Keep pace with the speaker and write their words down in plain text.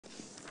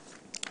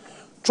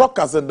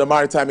Truckers in the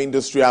maritime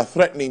industry are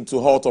threatening to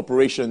halt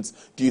operations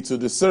due to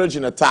the surge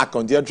in attack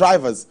on their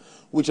drivers,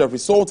 which have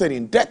resulted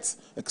in death,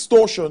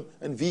 extortion,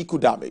 and vehicle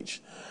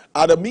damage.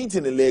 At a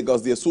meeting in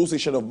Lagos, the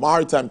Association of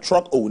Maritime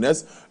Truck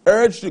Owners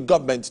urged the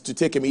government to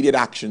take immediate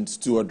actions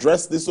to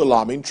address this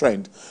alarming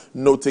trend,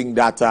 noting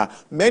that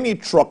many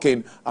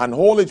trucking and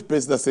haulage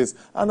businesses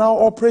are now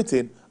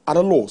operating at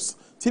a loss.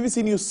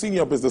 TVC News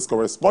senior business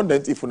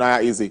correspondent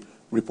Ifunaya Eze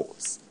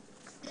reports.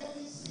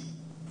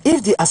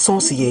 If the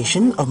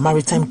Association of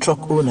Maritime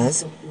Truck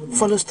Owners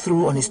follows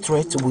through on its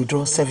threat to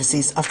withdraw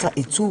services after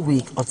a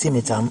 2-week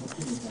ultimatum,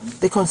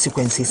 the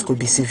consequences could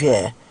be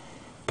severe,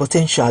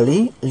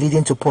 potentially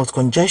leading to port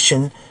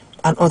congestion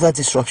and other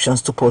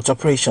disruptions to port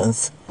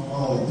operations.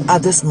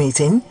 At this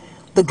meeting,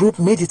 the group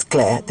made it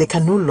clear they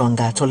can no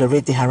longer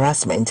tolerate the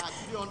harassment,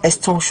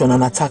 extortion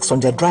and attacks on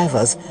their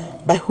drivers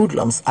by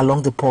hoodlums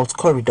along the port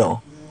corridor.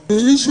 The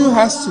issue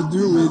has to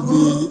do with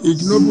the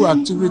ignoble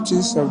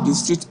activities of the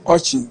street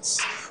urchins,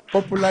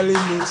 popularly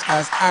known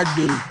as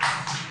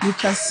Agberu. You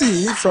can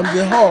see from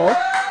the hall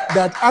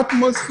that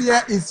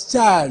atmosphere is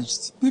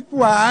charged.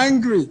 People are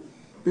angry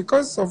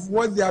because of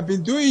what they have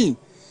been doing.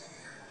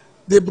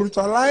 They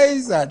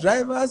brutalize their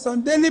drivers on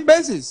a daily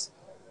basis.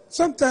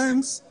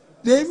 Sometimes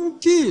they even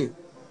kill.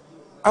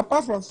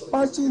 Apart from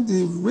smashing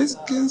the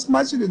risking,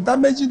 smashing the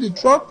damaging the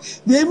truck,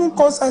 they even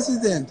cause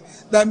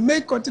accidents that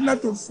make container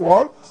to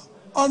fall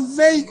on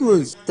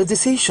vehicles. The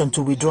decision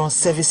to withdraw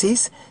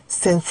services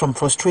stems from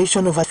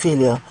frustration over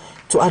failure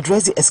to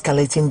address the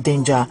escalating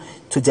danger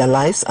to their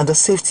lives and the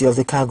safety of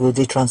the cargo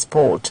they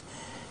transport.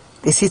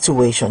 A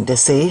situation, they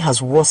say,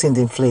 has worsened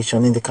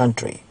inflation in the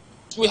country.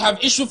 We have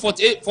issued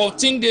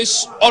 14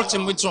 days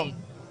ultimatum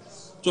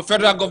to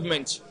federal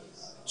government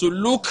to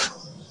look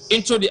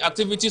into the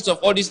activities of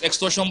all these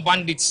extortion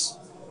bandits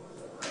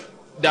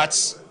that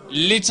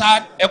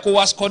littered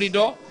ECOWAS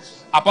corridor,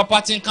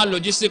 Apapa Tinkan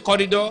logistic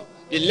corridor,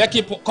 the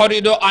Lekki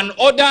corridor, and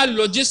other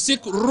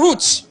logistic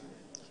routes.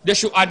 They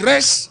should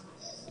address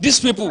these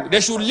people.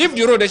 They should leave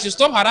the road. They should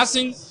stop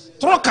harassing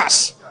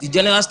truckers. The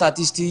general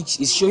statistics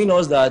is showing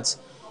us that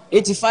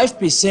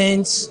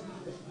 85%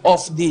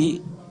 of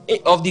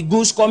the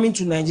goods coming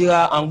to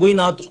Nigeria and going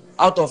out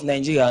of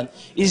Nigeria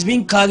is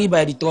being carried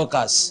by the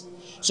truckers.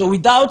 So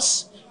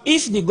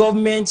if the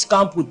government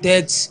can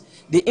protect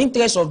the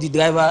interests of the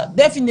driver,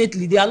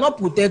 definitely they are not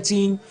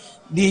protecting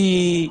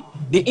the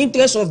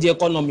interests of the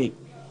economy,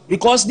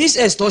 because this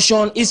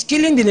extortion is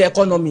killing the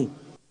economy.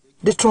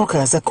 The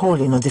truckers are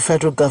calling on the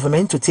federal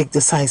government to take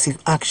decisive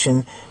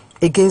action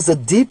against the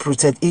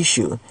deep-rooted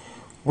issue,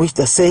 which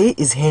they say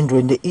is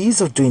hindering the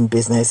ease of doing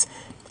business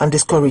and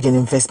discouraging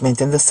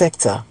investment in the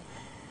sector.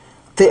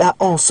 They are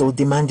also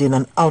demanding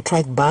an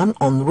outright ban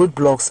on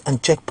roadblocks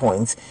and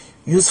checkpoints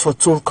used for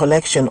toll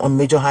collection on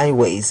major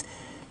highways,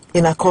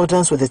 in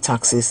accordance with the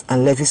Taxes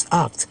and Levies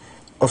Act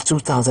of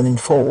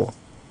 2004.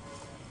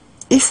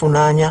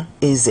 Ifunanya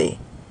Eze,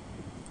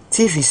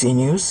 TVC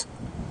News,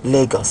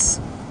 Lagos.